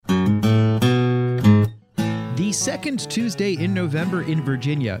The second Tuesday in November in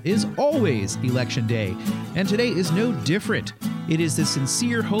Virginia is always Election Day, and today is no different. It is the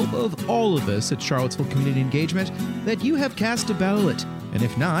sincere hope of all of us at Charlottesville Community Engagement that you have cast a ballot, and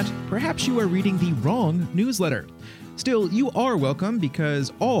if not, perhaps you are reading the wrong newsletter. Still, you are welcome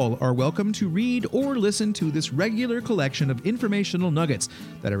because all are welcome to read or listen to this regular collection of informational nuggets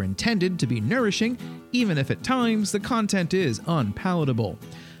that are intended to be nourishing, even if at times the content is unpalatable.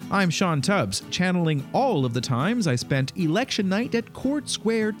 I'm Sean Tubbs, channeling all of the times I spent election night at Court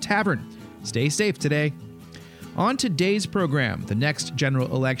Square Tavern. Stay safe today. On today's program, the next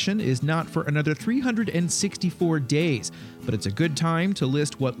general election is not for another 364 days, but it's a good time to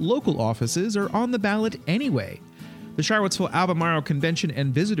list what local offices are on the ballot anyway. The Charlottesville Albemarle Convention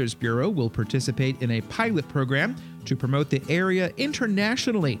and Visitors Bureau will participate in a pilot program to promote the area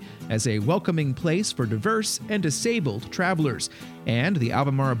internationally as a welcoming place for diverse and disabled travelers. And the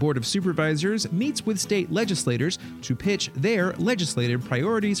Albemarle Board of Supervisors meets with state legislators to pitch their legislative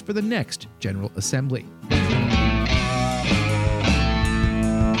priorities for the next General Assembly.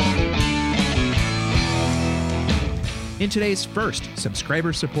 In today's first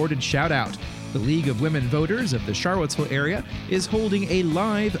subscriber-supported shout-out, the League of Women Voters of the Charlottesville area is holding a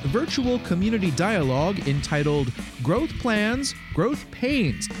live virtual community dialogue entitled Growth Plans, Growth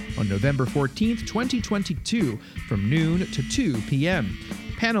Pains on November 14th, 2022 from noon to 2 p.m.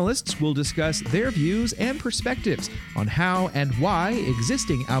 Panelists will discuss their views and perspectives on how and why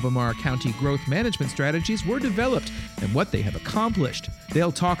existing Albemarle County growth management strategies were developed and what they have accomplished.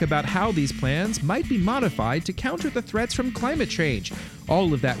 They'll talk about how these plans might be modified to counter the threats from climate change.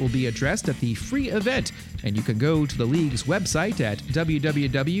 All of that will be addressed at the free event, and you can go to the League's website at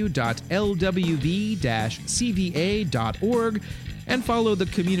www.lwv-cva.org and follow the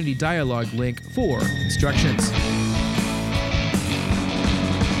community dialogue link for instructions.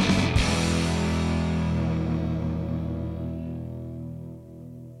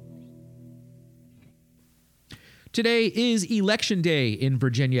 Today is Election Day in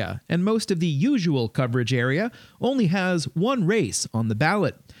Virginia, and most of the usual coverage area only has one race on the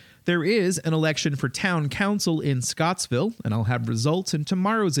ballot. There is an election for town council in Scottsville, and I'll have results in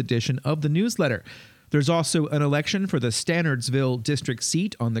tomorrow's edition of the newsletter. There's also an election for the Stanardsville district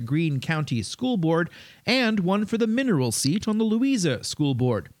seat on the Greene County School Board, and one for the Mineral seat on the Louisa School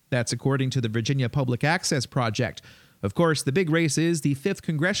Board. That's according to the Virginia Public Access Project. Of course, the big race is the 5th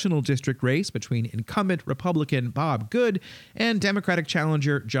congressional district race between incumbent Republican Bob Good and Democratic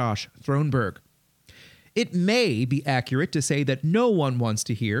challenger Josh Thronberg. It may be accurate to say that no one wants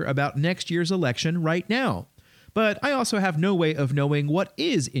to hear about next year's election right now. But I also have no way of knowing what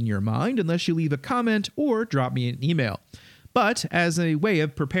is in your mind unless you leave a comment or drop me an email. But as a way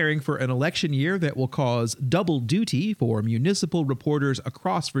of preparing for an election year that will cause double duty for municipal reporters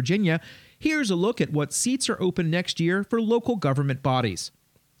across Virginia, here's a look at what seats are open next year for local government bodies.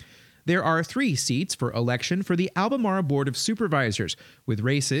 There are 3 seats for election for the Albemarle Board of Supervisors, with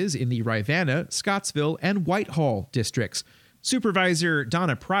races in the Rivanna, Scottsville, and Whitehall districts. Supervisor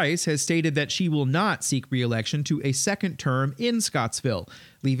Donna Price has stated that she will not seek re-election to a second term in Scottsville,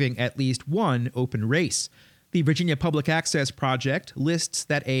 leaving at least one open race. The Virginia Public Access Project lists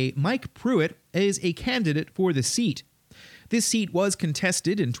that a Mike Pruitt is a candidate for the seat. This seat was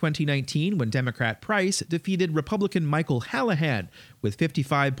contested in 2019 when Democrat Price defeated Republican Michael Hallahan with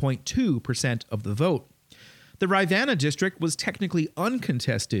 55.2% of the vote. The Rivanna district was technically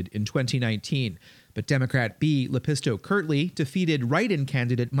uncontested in 2019, but Democrat B. Lepisto Kirtley defeated write-in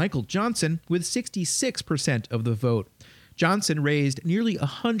candidate Michael Johnson with 66% of the vote. Johnson raised nearly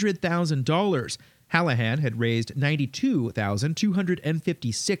 $100,000. Hallahan had raised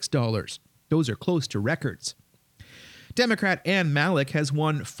 $92,256. Those are close to records. Democrat Ann Malik has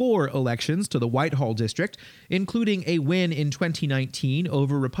won 4 elections to the Whitehall district, including a win in 2019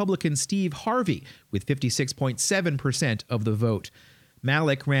 over Republican Steve Harvey with 56.7% of the vote.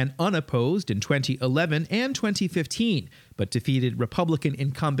 Malik ran unopposed in 2011 and 2015, but defeated Republican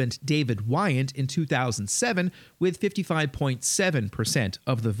incumbent David Wyant in 2007 with 55.7%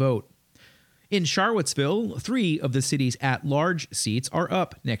 of the vote. In Charlottesville, 3 of the city's at-large seats are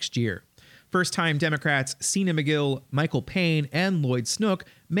up next year. First-time Democrats Sina McGill, Michael Payne, and Lloyd Snook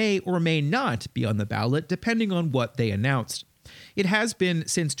may or may not be on the ballot, depending on what they announced. It has been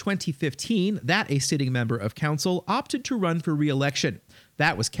since 2015 that a sitting member of council opted to run for re-election.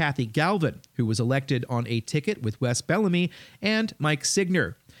 That was Kathy Galvin, who was elected on a ticket with Wes Bellamy and Mike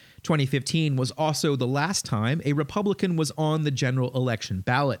Signer. 2015 was also the last time a Republican was on the general election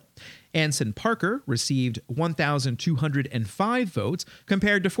ballot. Anson Parker received 1,205 votes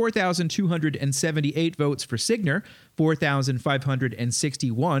compared to 4,278 votes for Signer,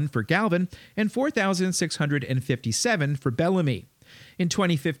 4,561 for Galvin, and 4,657 for Bellamy. In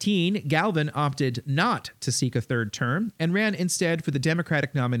 2015, Galvin opted not to seek a third term and ran instead for the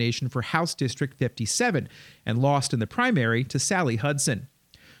Democratic nomination for House District 57 and lost in the primary to Sally Hudson.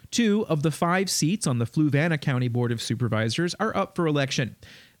 2 of the 5 seats on the Fluvanna County Board of Supervisors are up for election.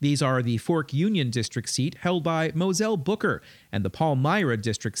 These are the Fork Union District seat held by Moselle Booker and the Palmyra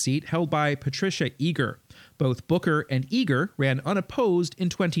District seat held by Patricia Eager. Both Booker and Eager ran unopposed in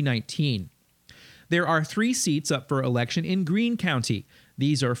 2019. There are 3 seats up for election in Greene County.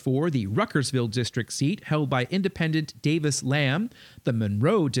 These are for the Ruckersville District seat held by Independent Davis Lamb, the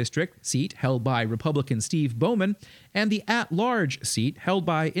Monroe District seat held by Republican Steve Bowman, and the at-large seat held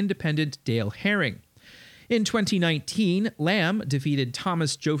by Independent Dale Herring. In 2019, Lamb defeated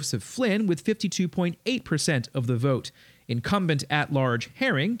Thomas Joseph Flynn with 52.8% of the vote. Incumbent at-large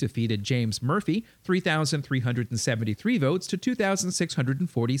Herring defeated James Murphy, 3,373 votes to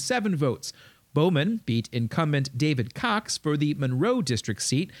 2,647 votes. Bowman beat incumbent David Cox for the Monroe District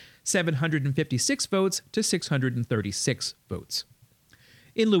seat, 756 votes to 636 votes.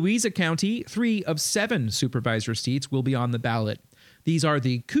 In Louisa County, 3 of 7 supervisor seats will be on the ballot. These are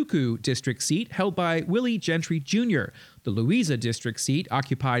the Cuckoo District seat held by Willie Gentry Jr., the Louisa District seat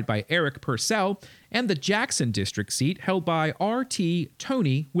occupied by Eric Purcell, and the Jackson District seat held by R.T.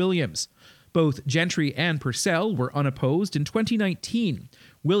 Tony Williams. Both Gentry and Purcell were unopposed in 2019.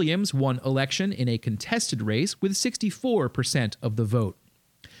 Williams won election in a contested race with 64% of the vote.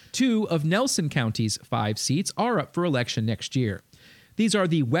 2 of Nelson County's 5 seats are up for election next year. These are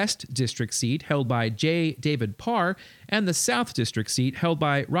the West District seat held by J. David Parr and the South District seat held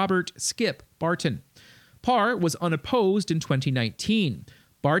by Robert Skip Barton. Parr was unopposed in 2019.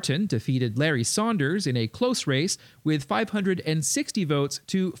 Barton defeated Larry Saunders in a close race with 560 votes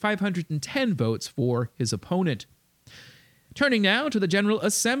to 510 votes for his opponent. Turning now to the General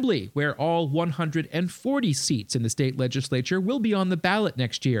Assembly, where all 140 seats in the state legislature will be on the ballot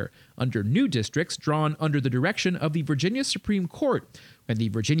next year, under new districts drawn under the direction of the Virginia Supreme Court, when the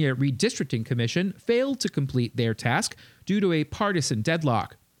Virginia Redistricting Commission failed to complete their task due to a partisan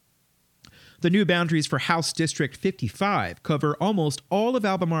deadlock. The new boundaries for House District 55 cover almost all of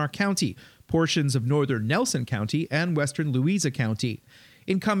Albemarle County, portions of northern Nelson County, and western Louisa County.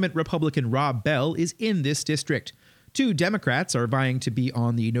 Incumbent Republican Rob Bell is in this district. 2 Democrats are vying to be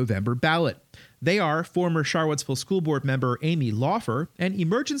on the November ballot. They are former Charlottesville School Board member Amy Laufer and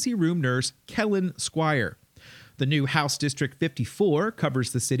emergency room nurse Kellen Squire. The new House District 54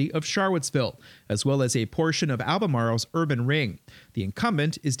 covers the city of Charlottesville, as well as a portion of Albemarle's urban ring. The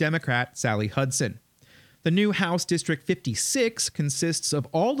incumbent is Democrat Sally Hudson. The new House District 56 consists of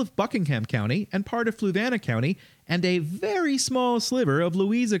all of Buckingham County and part of Fluvanna County and a very small sliver of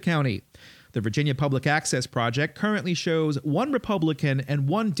Louisa County. The Virginia Public Access Project currently shows 1 Republican and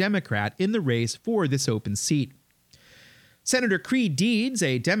 1 Democrat in the race for this open seat. Senator Creed Deeds,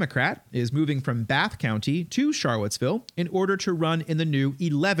 a Democrat, is moving from Bath County to Charlottesville in order to run in the new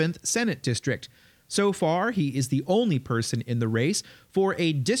 11th Senate District. So far, he is the only person in the race for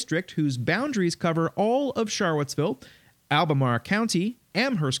a district whose boundaries cover all of Charlottesville, Albemarle County,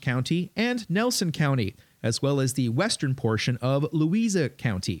 Amherst County, and Nelson County, as well as the western portion of Louisa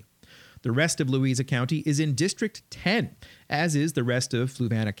County. The rest of Louisa County is in District 10, as is the rest of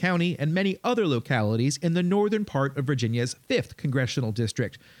Fluvanna County and many other localities in the northern part of Virginia's 5th Congressional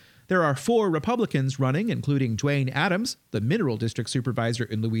District. There are 4 Republicans running, including Dwayne Adams, the Mineral District Supervisor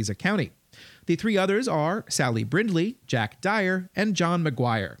in Louisa County. The 3 others are Sally Brindley, Jack Dyer, and John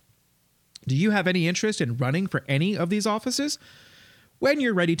McGuire. Do you have any interest in running for any of these offices? When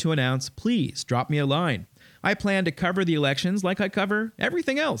you're ready to announce, please drop me a line. I plan to cover the elections like I cover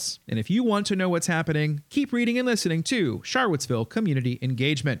everything else. And if you want to know what's happening, keep reading and listening to Charlottesville Community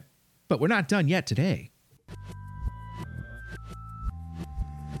Engagement. But we're not done yet today.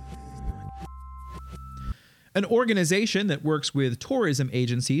 An organization that works with tourism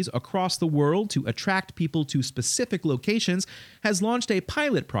agencies across the world to attract people to specific locations has launched a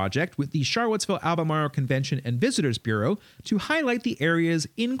pilot project with the Charlottesville-Albemarle Convention and Visitors Bureau to highlight the area's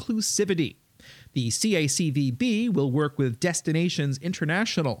inclusivity. The CACVB will work with Destinations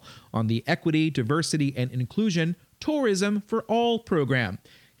International on the Equity, Diversity, and Inclusion Tourism for All program.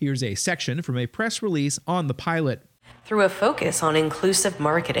 Here's a section from a press release on the pilot. Through a focus on inclusive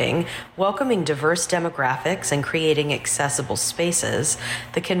marketing, welcoming diverse demographics, and creating accessible spaces,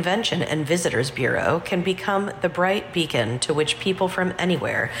 the Convention and Visitors Bureau can become the bright beacon to which people from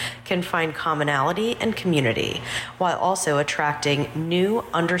anywhere can find commonality and community, while also attracting new,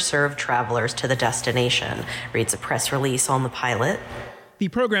 underserved travelers to the destination, reads a press release on the pilot. The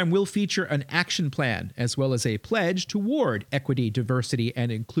program will feature an action plan as well as a pledge toward equity, diversity, and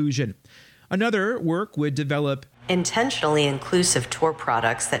inclusion. Another work would develop intentionally inclusive tour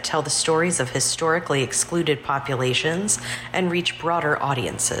products that tell the stories of historically excluded populations and reach broader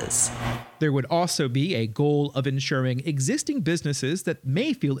audiences. There would also be a goal of ensuring existing businesses that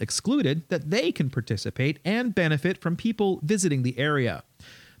may feel excluded that they can participate and benefit from people visiting the area.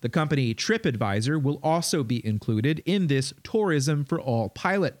 The company TripAdvisor will also be included in this Tourism for All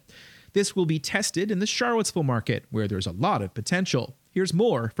pilot. This will be tested in the Charlottesville market, where there's a lot of potential. Here's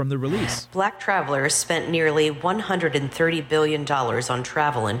more from the release. Black travelers spent nearly $130 billion on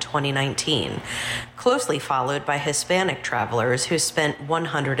travel in 2019, closely followed by Hispanic travelers who spent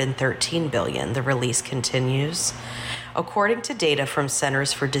 $113 billion, the release continues. According to data from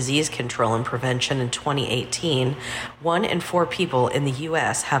Centers for Disease Control and Prevention in 2018, 1 in 4 people in the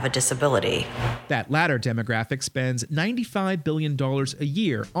U.S. have a disability. That latter demographic spends $95 billion a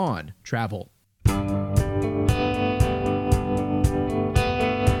year on travel.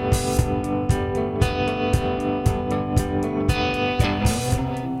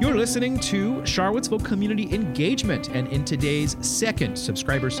 Listening to Charlottesville Community Engagement, and in today's second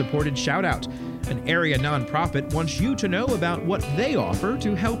subscriber-supported shout-out, an area nonprofit wants you to know about what they offer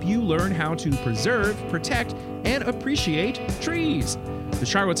to help you learn how to preserve, protect, and appreciate trees. The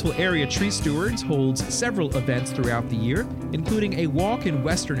Charlottesville Area Tree Stewards holds several events throughout the year, including a walk in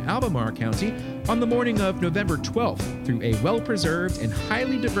western Albemarle County on the morning of November 12th through a well-preserved and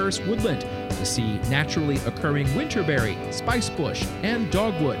highly diverse woodland to see naturally occurring winterberry, spicebush, and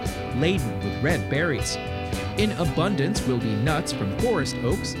dogwood laden with red berries. In abundance will be nuts from forest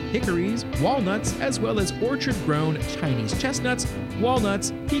oaks, hickories, walnuts, as well as orchard-grown Chinese chestnuts,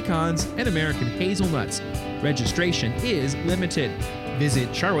 walnuts, pecans, and American hazelnuts. Registration is limited. Visit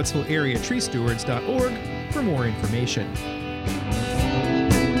charlottesvilleareatreestewards.org for more information.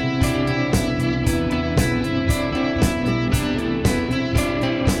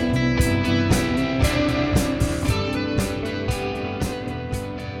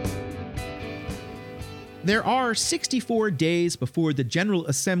 There are 64 days before the General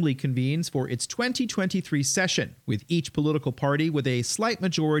Assembly convenes for its 2023 session, with each political party with a slight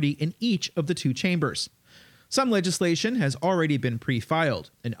majority in each of the 2 chambers. Some legislation has already been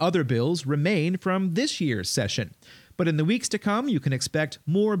pre-filed, and other bills remain from this year's session. But in the weeks to come, you can expect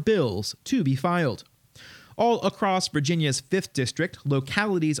more bills to be filed. All across Virginia's 5th District,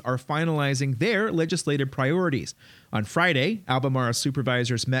 localities are finalizing their legislative priorities. On Friday, Albemarle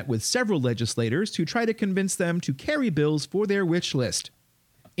supervisors met with several legislators to try to convince them to carry bills for their wish list.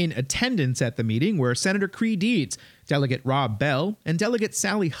 In attendance at the meeting were Senator Cree Deeds, Delegate Rob Bell, and Delegate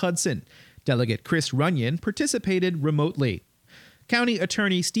Sally Hudson. Delegate Chris Runyon participated remotely. County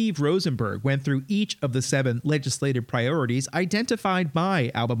Attorney Steve Rosenberg went through each of the 7 legislative priorities identified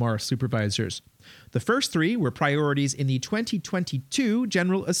by Albemarle supervisors. The first 3 were priorities in the 2022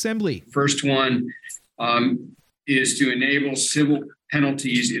 General Assembly. First one is to enable civil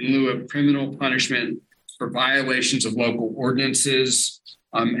penalties in lieu of criminal punishment for violations of local ordinances.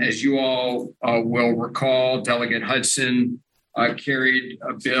 As you all will recall, Delegate Hudson carried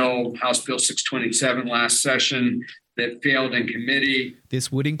a bill, House Bill 627, last session that failed in committee.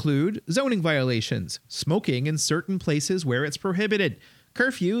 This would include zoning violations, smoking in certain places where it's prohibited,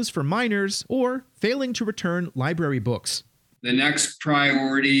 curfews for minors, or failing to return library books. The next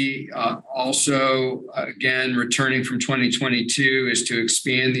priority, also, again, returning from 2022, is to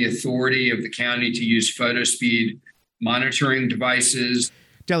expand the authority of the county to use photo speed monitoring devices.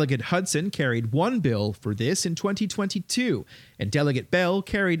 Delegate Hudson carried one bill for this in 2022, and Delegate Bell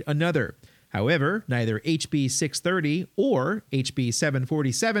carried another. However, neither HB 630 or HB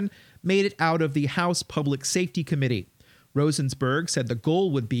 747 made it out of the House Public Safety Committee. Rosensberg said the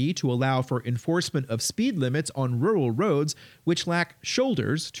goal would be to allow for enforcement of speed limits on rural roads which lack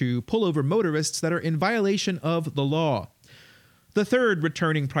shoulders to pull over motorists that are in violation of the law. The third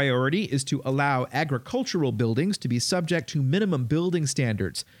returning priority is to allow agricultural buildings to be subject to minimum building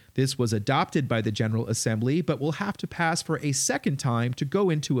standards. This was adopted by the General Assembly, but will have to pass for a second time to go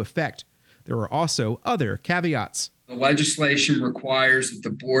into effect. There are also other caveats. The legislation requires that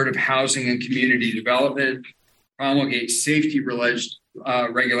the Board of Housing and Community Development promulgate safety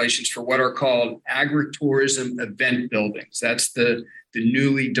regulations for what are called agritourism event buildings. That's the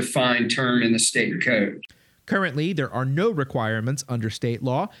newly defined term in the state code. Currently, there are no requirements under state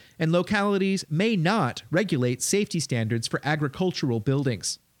law, and localities may not regulate safety standards for agricultural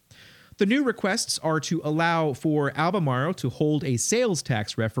buildings. The new requests are to allow for Albemarle to hold a sales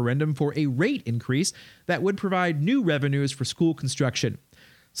tax referendum for a rate increase that would provide new revenues for school construction.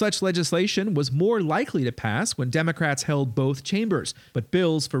 Such legislation was more likely to pass when Democrats held both chambers, but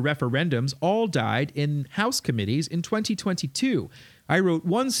bills for referendums all died in House committees in 2022. I wrote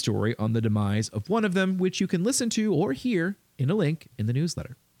one story on the demise of one of them, which you can listen to or hear in a link in the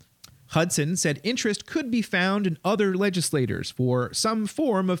newsletter. Hudson said interest could be found in other legislators for some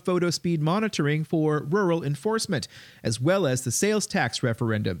form of photo speed monitoring for rural enforcement, as well as the sales tax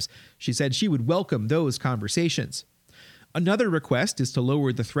referendums. She said she would welcome those conversations. Another request is to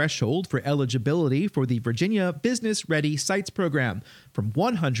lower the threshold for eligibility for the Virginia Business Ready Sites program from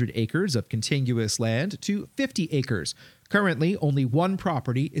 100 acres of contiguous land to 50 acres. Currently, only one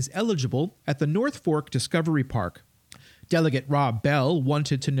property is eligible at the North Fork Discovery Park. Delegate Rob Bell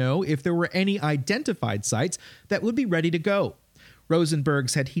wanted to know if there were any identified sites that would be ready to go. Rosenberg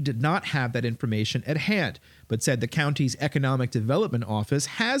said he did not have that information at hand, but said the county's Economic Development Office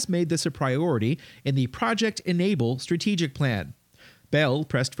has made this a priority in the Project Enable strategic plan. Bell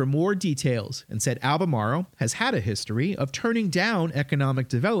pressed for more details and said Albemarle has had a history of turning down economic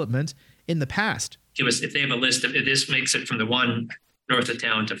development in the past. Give us, if they have a list of, if this makes it from the one north of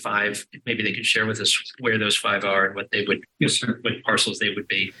town to 5, maybe they could share with us where those 5 are and what they would, what parcels they would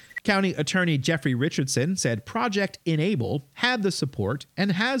be. County Attorney Jeffrey Richardson said Project Enable had the support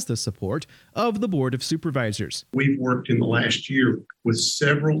and has the support of the Board of Supervisors. We've worked in the last year with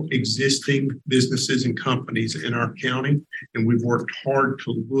several existing businesses and companies in our county, and we've worked hard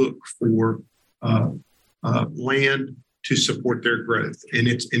to look for land to support their growth. And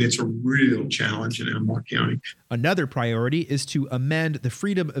it's a real challenge in Albemarle County. Another priority is to amend the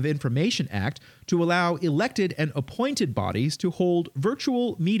Freedom of Information Act to allow elected and appointed bodies to hold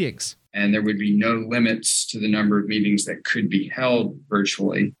virtual meetings. And there would be no limits to the number of meetings that could be held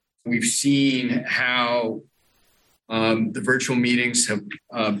virtually. We've seen how the virtual meetings have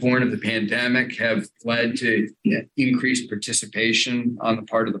born of the pandemic have led to increased participation on the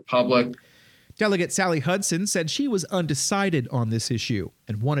part of the public. Delegate Sally Hudson said she was undecided on this issue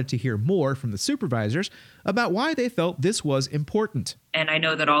and wanted to hear more from the supervisors about why they felt this was important. And I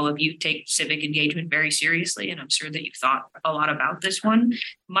know that all of you take civic engagement very seriously, and I'm sure that you've thought a lot about this one.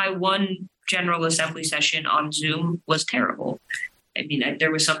 My one General Assembly session on Zoom was terrible. I mean,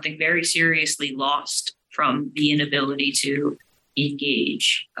 there was something very seriously lost from the inability to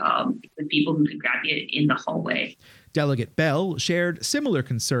engage with people who could grab you in the hallway. Delegate Bell shared similar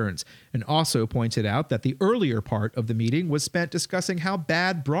concerns and also pointed out that the earlier part of the meeting was spent discussing how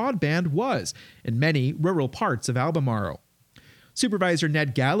bad broadband was in many rural parts of Albemarle. Supervisor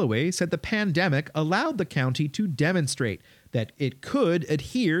Ned Galloway said the pandemic allowed the county to demonstrate that it could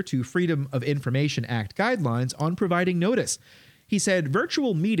adhere to Freedom of Information Act guidelines on providing notice. He said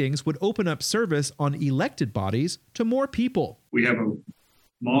virtual meetings would open up service on elected bodies to more people. We have a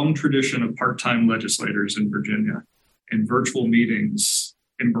long tradition of part-time legislators in Virginia, and virtual meetings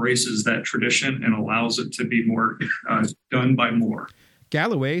embraces that tradition and allows it to be more done by more.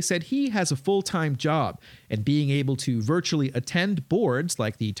 Galloway said he has a full-time job, and being able to virtually attend boards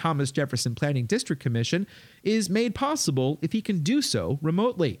like the Thomas Jefferson Planning District Commission is made possible if he can do so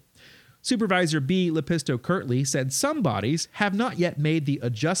remotely. Supervisor B. Lepisto Kirtley said some bodies have not yet made the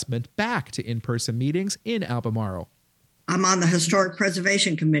adjustment back to in-person meetings in Albemarle. I'm on the Historic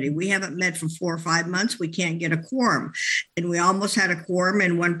Preservation Committee. We haven't met for 4 or 5 months. We can't get a quorum. And we almost had a quorum,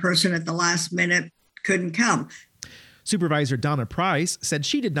 and one person at the last minute couldn't come. Supervisor Donna Price said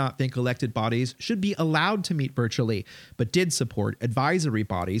she did not think elected bodies should be allowed to meet virtually, but did support advisory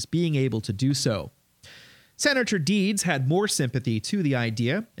bodies being able to do so. Senator Deeds had more sympathy to the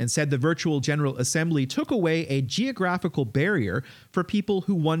idea and said the virtual General Assembly took away a geographical barrier for people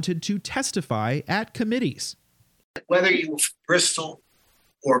who wanted to testify at committees. Whether you were from Bristol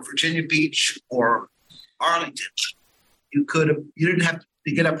or Virginia Beach or Arlington, you didn't have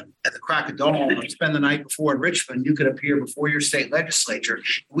to get up at the crack of dawn and spend the night before in Richmond. You could appear before your state legislature.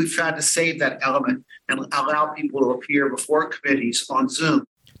 We've tried to save that element and allow people to appear before committees on Zoom.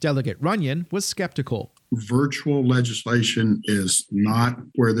 Delegate Runyon was skeptical. Virtual legislation is not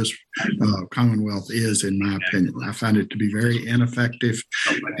where this Commonwealth is, in my opinion. I find it to be very ineffective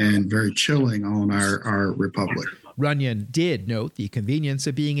and very chilling on our republic. Runyon did note the convenience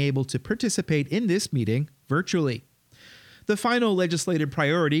of being able to participate in this meeting virtually. The final legislative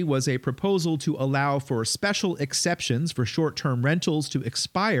priority was a proposal to allow for special exceptions for short-term rentals to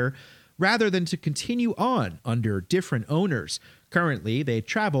expire rather than to continue on under different owners. Currently, they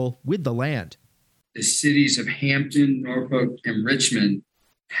travel with the land. the cities of Hampton, Norfolk, and Richmond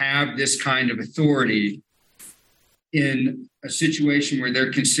have this kind of authority in a situation where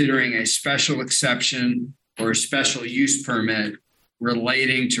they're considering a special exception or a special use permit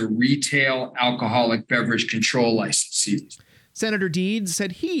relating to retail alcoholic beverage control licensees. Senator Deeds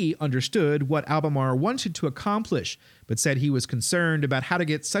said he understood what Albemarle wanted to accomplish, but said he was concerned about how to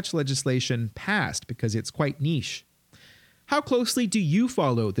get such legislation passed because it's quite niche. How closely do you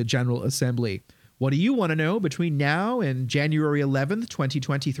follow the General Assembly? What do you want to know between now and January 11th,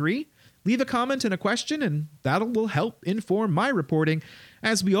 2023? Leave a comment and a question, and that will help inform my reporting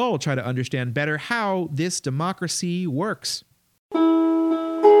as we all try to understand better how this democracy works.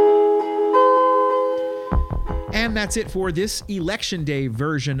 And that's it for this Election Day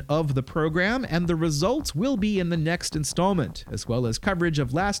version of the program, and the results will be in the next installment, as well as coverage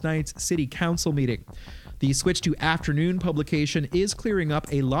of last night's City Council meeting. The switch to afternoon publication is clearing up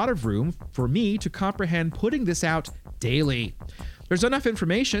a lot of room for me to comprehend putting this out daily. There's enough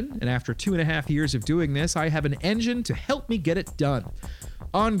information, and after 2.5 years of doing this, I have an engine to help me get it done.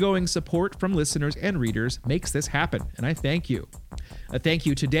 Ongoing support from listeners and readers makes this happen, and I thank you. A thank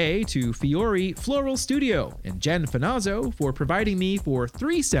you today to Fiore Floral Studio and Jen Finazzo for providing me for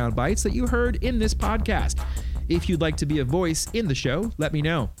 3 sound bites that you heard in this podcast. If you'd like to be a voice in the show, let me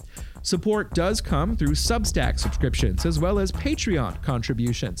know. Support does come through Substack subscriptions as well as Patreon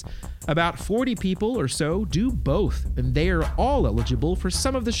contributions. About 40 people or so do both, and they are all eligible for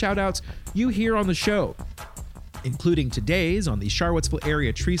some of the shoutouts you hear on the show, including today's on the Charlottesville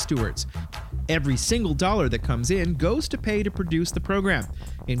Area Tree Stewards. Every single dollar that comes in goes to pay to produce the program,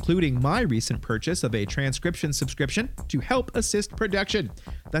 including my recent purchase of a transcription subscription to help assist production.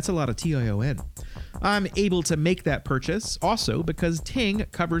 That's a lot of TION. I'm able to make that purchase also because Ting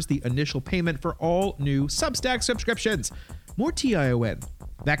covers the initial payment for all new Substack subscriptions. More TION.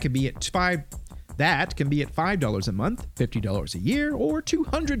 That can be at $5 a month, $50 a year, or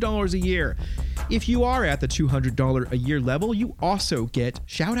 $200 a year. If you are at the $200 a year level, you also get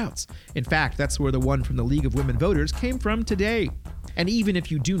shoutouts. In fact, that's where the one from the League of Women Voters came from today. And even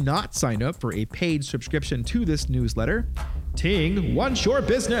if you do not sign up for a paid subscription to this newsletter, Ting wants your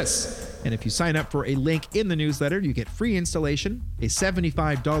business. And if you sign up for a link in the newsletter, you get free installation, a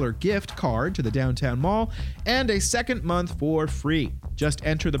 $75 gift card to the downtown mall, and a second month for free. Just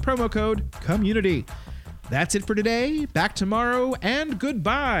enter the promo code COMMUNITY. That's it for today. Back tomorrow, and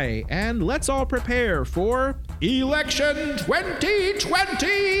goodbye. And let's all prepare for Election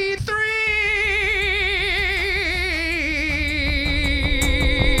 2023!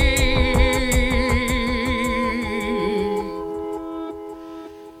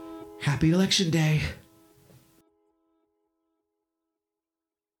 Happy Election Day.